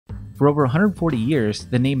For over 140 years,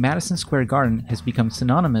 the name Madison Square Garden has become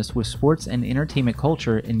synonymous with sports and entertainment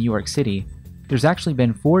culture in New York City. There's actually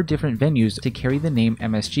been 4 different venues to carry the name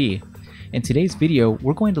MSG. In today's video,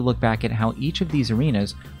 we're going to look back at how each of these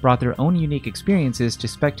arenas brought their own unique experiences to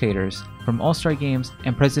spectators, from all-star games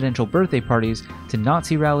and presidential birthday parties to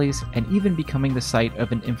Nazi rallies and even becoming the site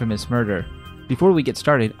of an infamous murder. Before we get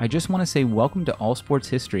started, I just want to say welcome to All Sports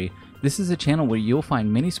History. This is a channel where you'll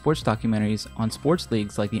find many sports documentaries on sports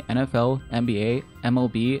leagues like the NFL, NBA,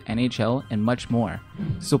 MLB, NHL, and much more.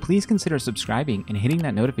 So please consider subscribing and hitting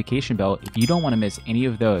that notification bell if you don't want to miss any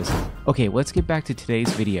of those. Okay, let's get back to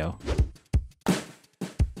today's video.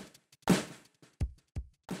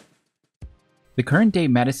 The current day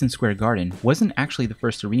Madison Square Garden wasn't actually the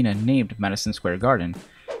first arena named Madison Square Garden.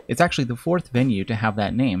 It's actually the 4th venue to have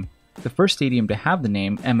that name. The first stadium to have the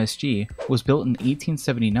name MSG was built in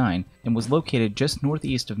 1879 and was located just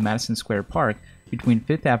northeast of Madison Square Park between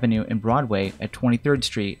 5th Avenue and Broadway at 23rd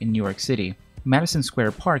Street in New York City. Madison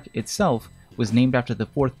Square Park itself was named after the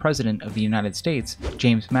 4th President of the United States,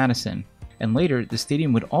 James Madison, and later the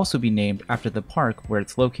stadium would also be named after the park where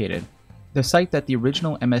it's located. The site that the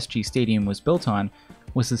original MSG Stadium was built on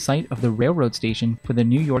was the site of the railroad station for the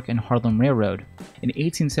New York and Harlem Railroad. In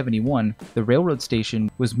 1871, the railroad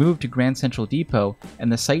station was moved to Grand Central Depot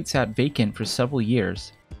and the site sat vacant for several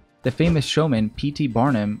years. The famous showman P.T.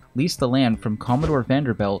 Barnum leased the land from Commodore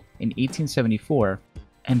Vanderbilt in 1874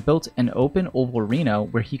 and built an open oval arena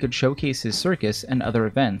where he could showcase his circus and other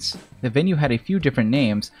events. The venue had a few different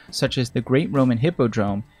names, such as the Great Roman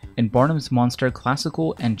Hippodrome and Barnum's Monster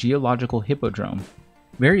Classical and Geological Hippodrome.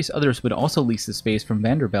 Various others would also lease the space from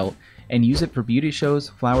Vanderbilt and use it for beauty shows,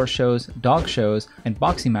 flower shows, dog shows, and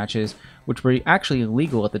boxing matches, which were actually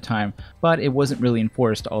illegal at the time, but it wasn't really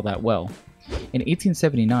enforced all that well. In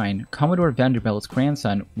 1879, Commodore Vanderbilt's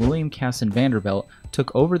grandson, William Casson Vanderbilt,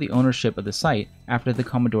 took over the ownership of the site after the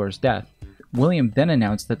Commodore's death. William then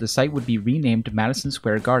announced that the site would be renamed Madison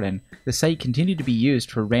Square Garden. The site continued to be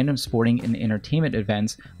used for random sporting and entertainment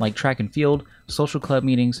events like track and field, social club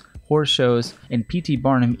meetings, horse shows, and P.T.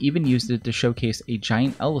 Barnum even used it to showcase a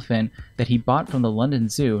giant elephant that he bought from the London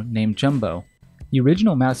Zoo named Jumbo. The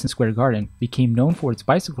original Madison Square Garden became known for its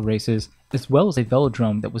bicycle races as well as a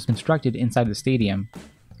velodrome that was constructed inside the stadium.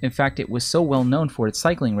 In fact, it was so well known for its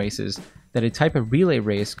cycling races that a type of relay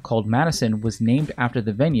race called Madison was named after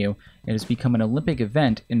the venue and has become an Olympic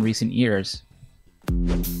event in recent years.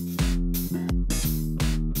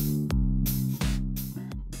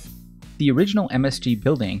 The original MSG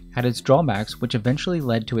building had its drawbacks, which eventually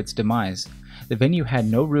led to its demise. The venue had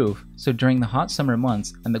no roof, so during the hot summer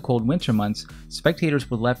months and the cold winter months, spectators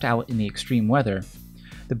were left out in the extreme weather.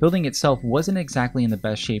 The building itself wasn't exactly in the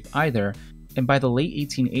best shape either, and by the late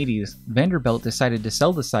 1880s, Vanderbilt decided to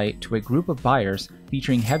sell the site to a group of buyers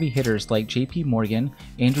featuring heavy hitters like J.P. Morgan,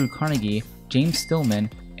 Andrew Carnegie, James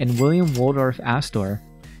Stillman, and William Waldorf Astor.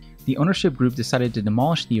 The ownership group decided to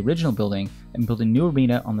demolish the original building and build a new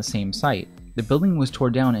arena on the same site. The building was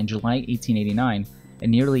torn down in July 1889,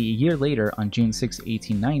 and nearly a year later, on June 6,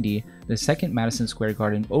 1890, the second Madison Square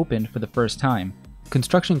Garden opened for the first time.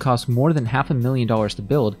 Construction cost more than $500,000 to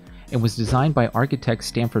build and was designed by architect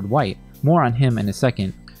Stanford White. More on him in a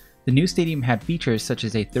second. The new stadium had features such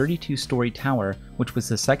as a 32-story tower, which was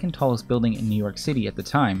the second tallest building in New York City at the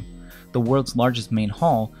time, the world's largest main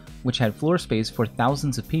hall, which had floor space for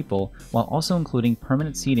thousands of people, while also including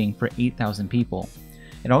permanent seating for 8,000 people.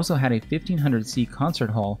 It also had a 1,500-seat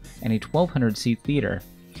concert hall and a 1,200-seat theater,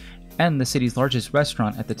 and the city's largest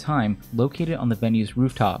restaurant at the time, located on the venue's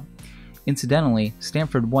rooftop. Incidentally,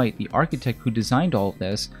 Stanford White, the architect who designed all of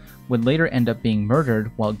this, would later end up being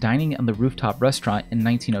murdered while dining on the rooftop restaurant in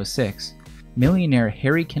 1906. Millionaire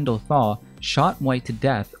Harry Kendall Thaw shot White to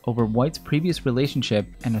death over White's previous relationship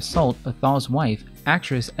and assault of Thaw's wife,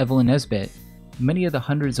 actress Evelyn Nesbit. Many of the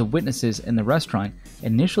hundreds of witnesses in the restaurant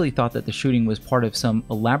initially thought that the shooting was part of some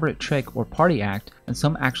elaborate trick or party act, and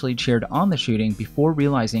some actually cheered on the shooting before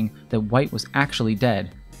realizing that White was actually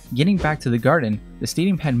dead. Getting back to the Garden, the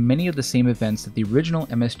stadium had many of the same events that the original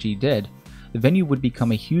MSG did. The venue would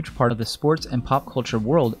become a huge part of the sports and pop culture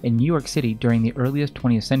world in New York City during the earliest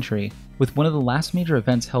 20th century, with one of the last major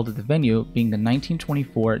events held at the venue being the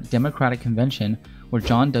 1924 Democratic Convention, where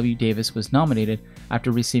John W. Davis was nominated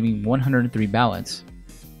after receiving 103 ballots.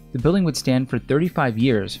 The building would stand for 35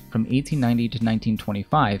 years, from 1890 to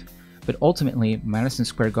 1925, but ultimately Madison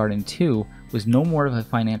Square Garden 2 was no more of a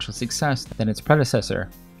financial success than its predecessor.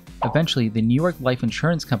 Eventually, the New York Life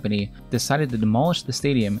Insurance Company decided to demolish the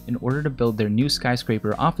stadium in order to build their new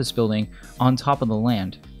skyscraper office building on top of the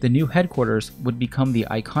land. The new headquarters would become the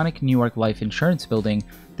iconic New York Life Insurance Building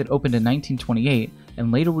that opened in 1928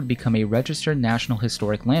 and later would become a registered National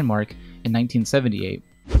Historic Landmark in 1978.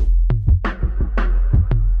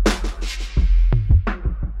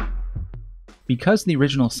 Because the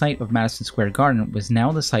original site of Madison Square Garden was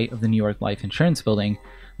now the site of the New York Life Insurance Building,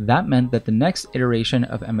 that meant that the next iteration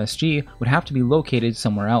of MSG would have to be located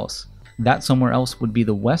somewhere else. That somewhere else would be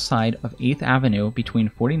the west side of 8th Avenue between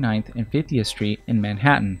 49th and 50th Street in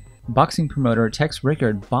Manhattan. Boxing promoter Tex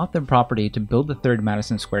Rickard bought the property to build the third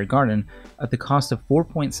Madison Square Garden at the cost of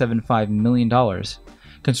 $4.75 million.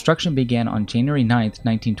 Construction began on January 9,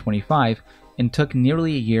 1925, and took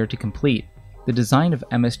nearly a year to complete. The design of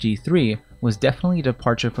MSG-3 was definitely a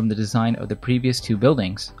departure from the design of the previous two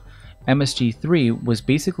buildings. MSG-3 was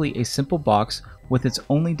basically a simple box with its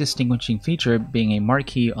only distinguishing feature being a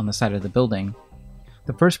marquee on the side of the building.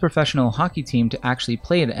 The first professional hockey team to actually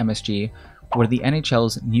play at MSG were the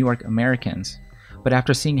NHL's New York Americans, but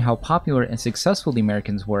after seeing how popular and successful the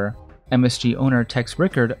Americans were, MSG owner Tex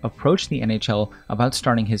Rickard approached the NHL about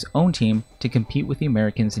starting his own team to compete with the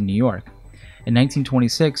Americans in New York. In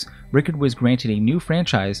 1926, Rickard was granted a new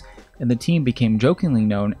franchise, and the team became jokingly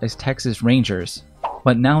known as Texas Rangers,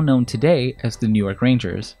 but now known today as the New York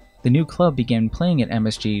Rangers. The new club began playing at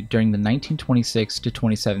MSG during the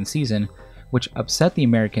 1926-27 season, which upset the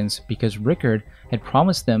Americans because Rickard had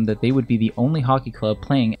promised them that they would be the only hockey club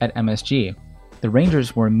playing at MSG. The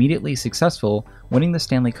Rangers were immediately successful, winning the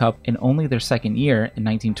Stanley Cup in only their second year in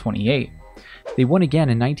 1928. They won again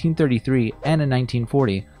in 1933 and in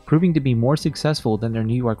 1940, proving to be more successful than their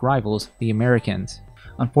New York rivals, the Americans.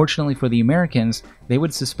 Unfortunately for the Americans, they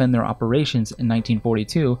would suspend their operations in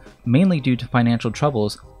 1942, mainly due to financial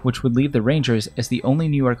troubles, which would leave the Rangers as the only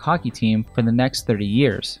New York hockey team for the next 30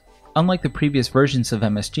 years. Unlike the previous versions of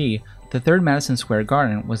MSG, the third Madison Square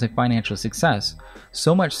Garden was a financial success,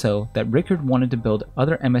 so much so that Rickard wanted to build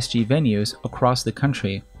other MSG venues across the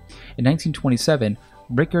country. In 1927,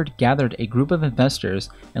 Rickard gathered a group of investors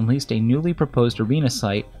and leased a newly proposed arena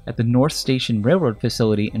site at the North Station Railroad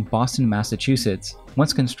facility in Boston, Massachusetts.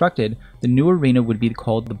 Once constructed, the new arena would be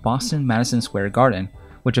called the Boston Madison Square Garden,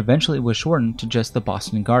 which eventually was shortened to just the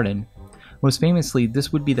Boston Garden. Most famously,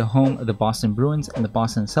 this would be the home of the Boston Bruins and the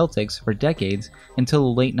Boston Celtics for decades until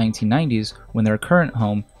the late 1990s, when their current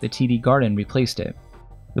home, the TD Garden, replaced it.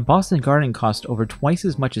 The Boston Garden cost over twice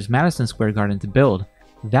as much as Madison Square Garden to build.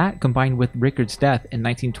 That, combined with Rickard's death in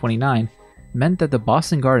 1929, meant that the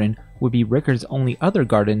Boston Garden would be Rickard's only other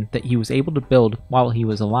garden that he was able to build while he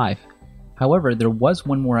was alive. However, there was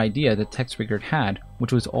one more idea that Tex Rickard had,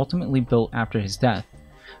 which was ultimately built after his death.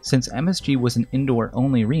 Since MSG was an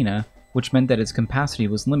indoor-only arena, which meant that its capacity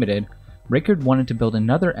was limited, Rickard wanted to build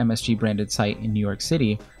another MSG-branded site in New York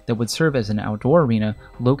City that would serve as an outdoor arena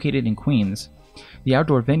located in Queens. The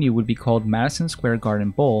outdoor venue would be called Madison Square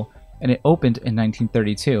Garden Bowl, and it opened in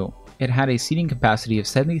 1932. It had a seating capacity of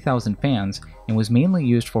 70,000 fans and was mainly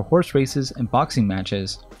used for horse races and boxing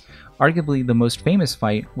matches. Arguably the most famous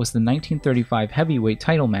fight was the 1935 heavyweight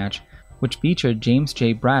title match, which featured James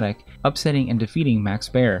J. Braddock upsetting and defeating Max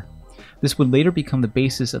Baer. This would later become the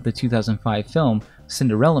basis of the 2005 film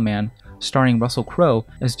Cinderella Man, starring Russell Crowe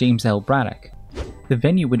as James L. Braddock. The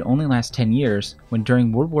venue would only last 10 years, when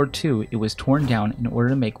during World War II it was torn down in order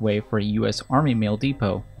to make way for a U.S. Army mail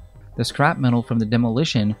depot. The scrap metal from the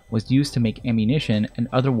demolition was used to make ammunition and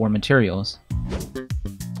other war materials.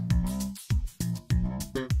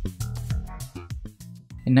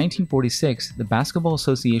 In 1946, the Basketball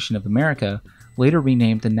Association of America, later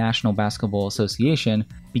renamed the National Basketball Association,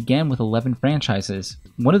 began with 11 franchises.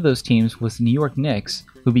 One of those teams was the New York Knicks,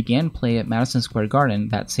 who began play at Madison Square Garden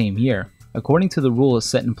that same year. According to the rules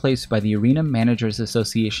set in place by the Arena Managers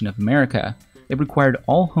Association of America, it required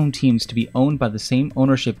all home teams to be owned by the same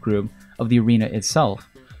ownership group of the arena itself,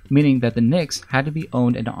 meaning that the Knicks had to be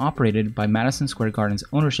owned and operated by Madison Square Garden's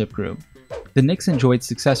ownership group. The Knicks enjoyed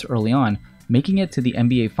success early on, making it to the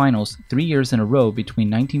NBA Finals 3 years in a row between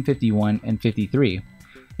 1951 and 53.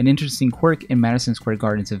 An interesting quirk in Madison Square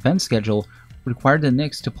Garden's event schedule required the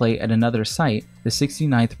Knicks to play at another site, the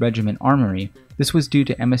 69th Regiment Armory. This was due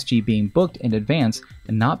to MSG being booked in advance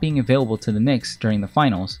and not being available to the Knicks during the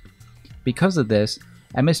finals. Because of this,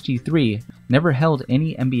 MSG-3 never held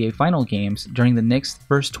any NBA Final games during the Knicks'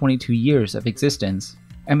 first 22 years of existence.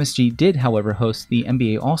 MSG did, however, host the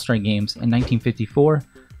NBA All-Star Games in 1954,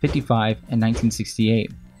 55, and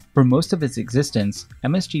 1968. For most of its existence,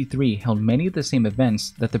 MSG-3 held many of the same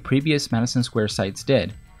events that the previous Madison Square sites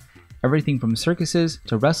did. Everything from circuses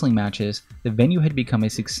to wrestling matches, the venue had become a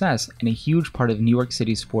success and a huge part of New York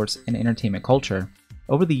City sports and entertainment culture.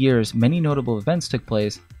 Over the years, many notable events took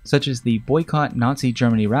place, such as the Boycott Nazi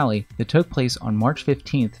Germany rally that took place on March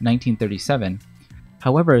 15, 1937.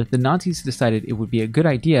 However, the Nazis decided it would be a good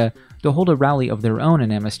idea to hold a rally of their own in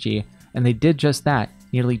MSG, and they did just that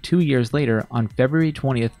nearly 2 years later on February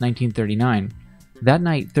 20, 1939. That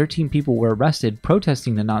night, 13 people were arrested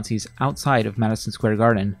protesting the Nazis outside of Madison Square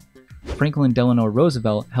Garden. Franklin Delano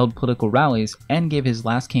Roosevelt held political rallies and gave his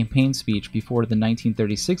last campaign speech before the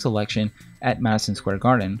 1936 election at Madison Square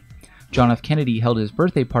Garden. John F. Kennedy held his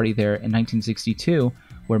birthday party there in 1962,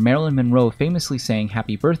 where Marilyn Monroe famously sang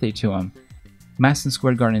happy birthday to him. Madison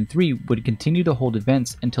Square Garden 3 would continue to hold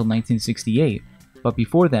events until 1968, but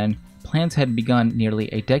before then, plans had begun nearly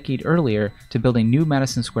a decade earlier to build a new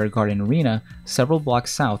Madison Square Garden arena several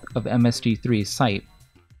blocks south of MSG3's site.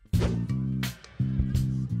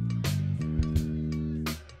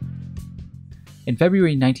 In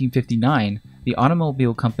February 1959, the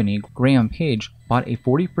automobile company Graham Page bought a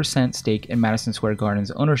 40% stake in Madison Square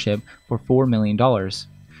Garden's ownership for $4 million.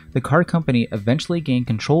 The car company eventually gained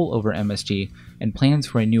control over MSG, and plans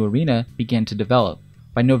for a new arena began to develop.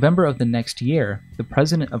 By November of the next year, the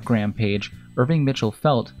president of Graham Page, Irving Mitchell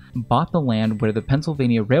Felt, bought the land where the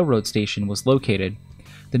Pennsylvania Railroad Station was located.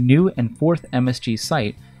 The new and fourth MSG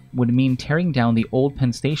site would mean tearing down the old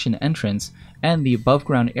Penn Station entrance and the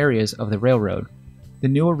above-ground areas of the railroad. The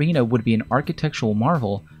new arena would be an architectural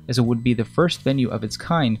marvel, as it would be the first venue of its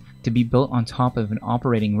kind to be built on top of an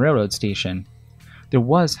operating railroad station. There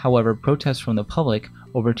was, however, protest from the public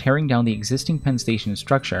over tearing down the existing Penn Station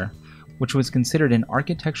structure, which was considered an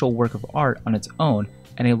architectural work of art on its own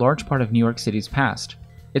and a large part of New York City's past.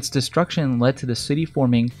 Its destruction led to the city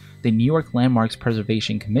forming the New York Landmarks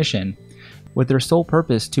Preservation Commission, with their sole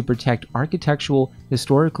purpose to protect architectural,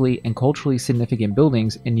 historically, and culturally significant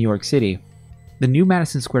buildings in New York City. The new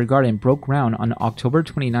Madison Square Garden broke ground on October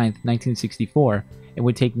 29, 1964, and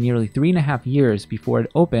would take nearly 3.5 years before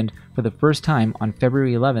it opened for the first time on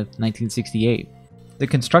February 11, 1968. The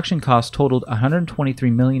construction cost totaled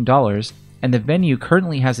 $123 million, and the venue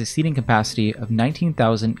currently has a seating capacity of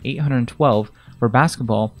 19,812 for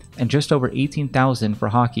basketball and just over 18,000 for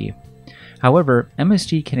hockey. However,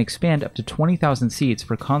 MSG can expand up to 20,000 seats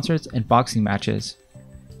for concerts and boxing matches.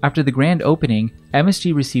 After the grand opening,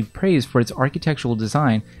 MSG received praise for its architectural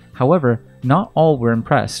design. However, not all were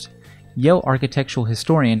impressed. Yale architectural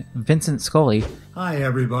historian Vincent Scully— Hi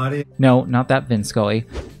everybody. No, not that Vince Scully.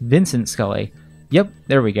 Vincent Scully. Yep,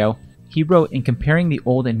 there we go. He wrote, in comparing the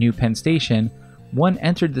old and new Penn Station, "One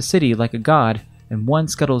entered the city like a god, and one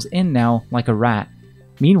scuttles in now like a rat."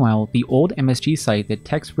 Meanwhile, the old MSG site that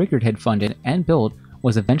Tex Rickard had funded and built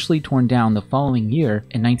was eventually torn down the following year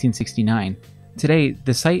in 1969. Today,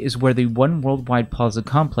 the site is where the One Worldwide Plaza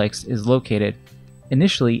complex is located.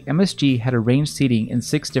 Initially, MSG had arranged seating in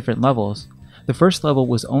 6 different levels. The first level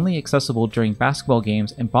was only accessible during basketball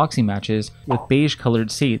games and boxing matches with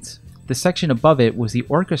beige-colored seats. The section above it was the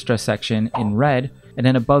orchestra section in red, and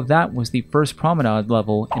then above that was the first promenade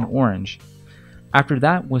level in orange. After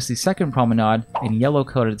that was the second promenade in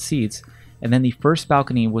yellow-colored seats, and then the first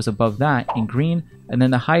balcony was above that in green, and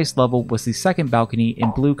then the highest level was the second balcony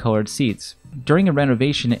in blue-colored seats. During a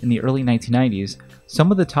renovation in the early 1990s,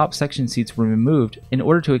 some of the top section seats were removed in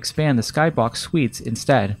order to expand the skybox suites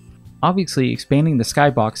instead. Obviously, expanding the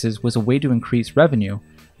skyboxes was a way to increase revenue,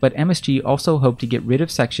 but MSG also hoped to get rid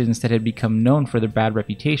of sections that had become known for their bad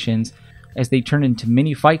reputations, as they turned into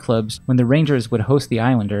mini fight clubs when the Rangers would host the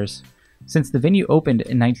Islanders. Since the venue opened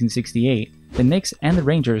in 1968, the Knicks and the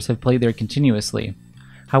Rangers have played there continuously.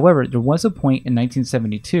 However, there was a point in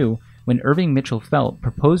 1972 when Irving Mitchell Felt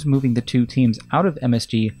proposed moving the two teams out of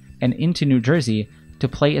MSG and into New Jersey to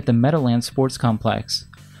play at the Meadowlands Sports Complex.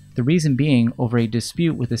 The reason being over a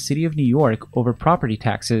dispute with the city of New York over property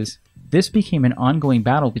taxes. This became an ongoing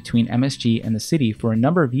battle between MSG and the city for a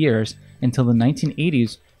number of years until the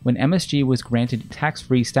 1980s, when MSG was granted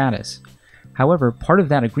tax-free status. However, part of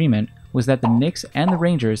that agreement was that the Knicks and the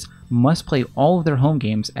Rangers must play all of their home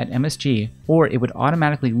games at MSG, or it would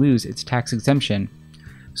automatically lose its tax exemption.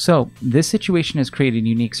 So, this situation has created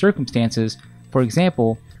unique circumstances. For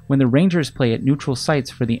example, when the Rangers play at neutral sites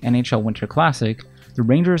for the NHL Winter Classic, the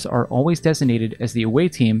Rangers are always designated as the away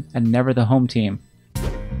team and never the home team.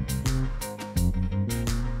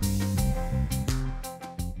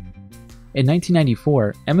 In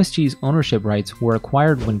 1994, MSG's ownership rights were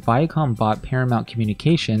acquired when Viacom bought Paramount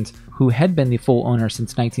Communications, who had been the full owner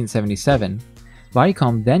since 1977.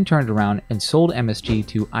 Viacom then turned around and sold MSG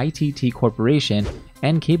to ITT Corporation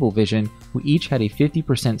and Cablevision, who each had a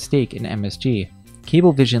 50% stake in MSG.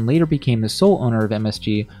 Cablevision later became the sole owner of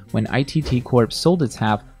MSG when ITT Corp sold its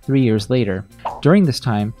half 3 years later. During this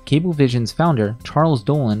time, Cablevision's founder, Charles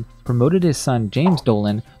Dolan, promoted his son James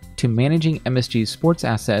Dolan to managing MSG's sports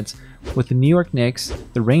assets with the New York Knicks,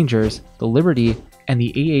 the Rangers, the Liberty, and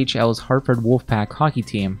the AHL's Hartford Wolfpack hockey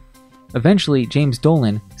team. Eventually, James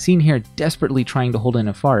Dolan, seen here desperately trying to hold in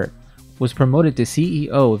a fart, was promoted to CEO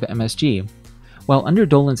of MSG. While under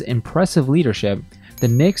Dolan's impressive leadership, the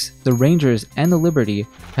Knicks, the Rangers, and the Liberty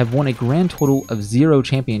have won a grand total of 0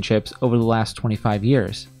 championships over the last 25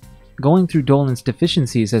 years. Going through Dolan's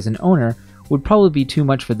deficiencies as an owner would probably be too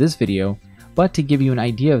much for this video, but to give you an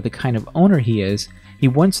idea of the kind of owner he is, he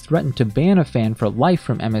once threatened to ban a fan for life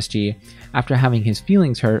from MSG after having his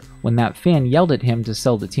feelings hurt when that fan yelled at him to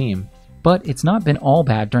sell the team. But it's not been all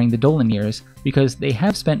bad during the Dolan years, because they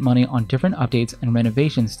have spent money on different updates and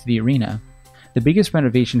renovations to the arena. The biggest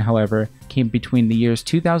renovation, however, came between the years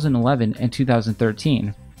 2011 and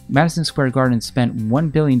 2013. Madison Square Garden spent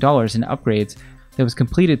 $1 billion in upgrades that was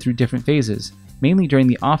completed through different phases, mainly during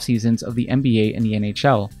the off-seasons of the NBA and the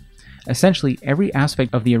NHL. Essentially, every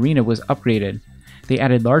aspect of the arena was upgraded. They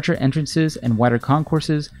added larger entrances and wider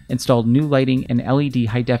concourses, installed new lighting and LED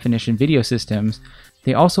high-definition video systems.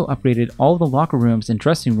 They also upgraded all the locker rooms and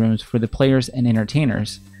dressing rooms for the players and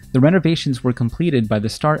entertainers. The renovations were completed by the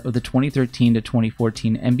start of the 2013 to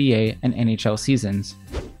 2014 NBA and NHL seasons.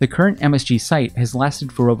 The current MSG site has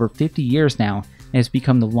lasted for over 50 years now and has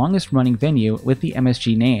become the longest-running venue with the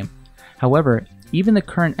MSG name. However, even the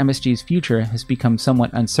current MSG's future has become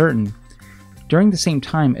somewhat uncertain. During the same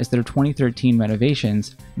time as their 2013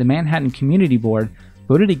 renovations, the Manhattan Community Board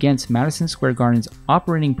voted against Madison Square Garden's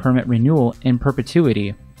operating permit renewal in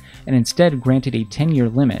perpetuity, and instead granted a 10-year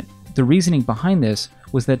limit. The reasoning behind this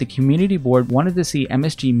was that the Community Board wanted to see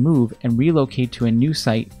MSG move and relocate to a new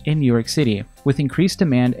site in New York City. With increased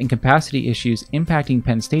demand and capacity issues impacting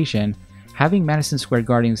Penn Station, having Madison Square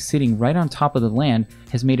Garden sitting right on top of the land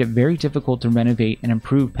has made it very difficult to renovate and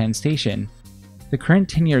improve Penn Station. The current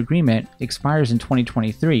 10-year agreement expires in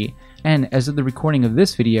 2023, and as of the recording of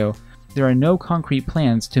this video, there are no concrete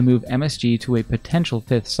plans to move MSG to a potential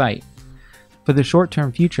 5th site. For the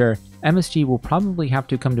short-term future, MSG will probably have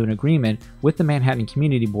to come to an agreement with the Manhattan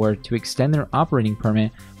Community Board to extend their operating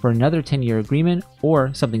permit for another 10-year agreement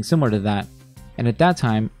or something similar to that. And at that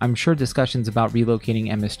time, I'm sure discussions about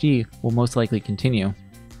relocating MSG will most likely continue.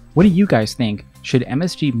 What do you guys think? Should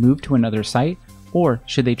MSG move to another site, or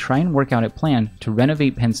should they try and work out a plan to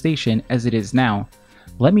renovate Penn Station as it is now?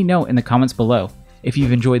 Let me know in the comments below. If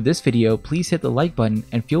you've enjoyed this video, please hit the like button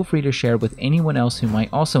and feel free to share with anyone else who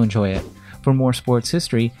might also enjoy it. For more sports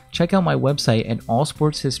history, check out my website at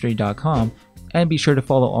allsportshistory.com, and be sure to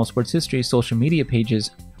follow All Sports History's social media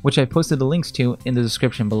pages, which I posted the links to in the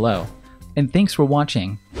description below. And thanks for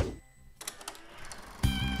watching.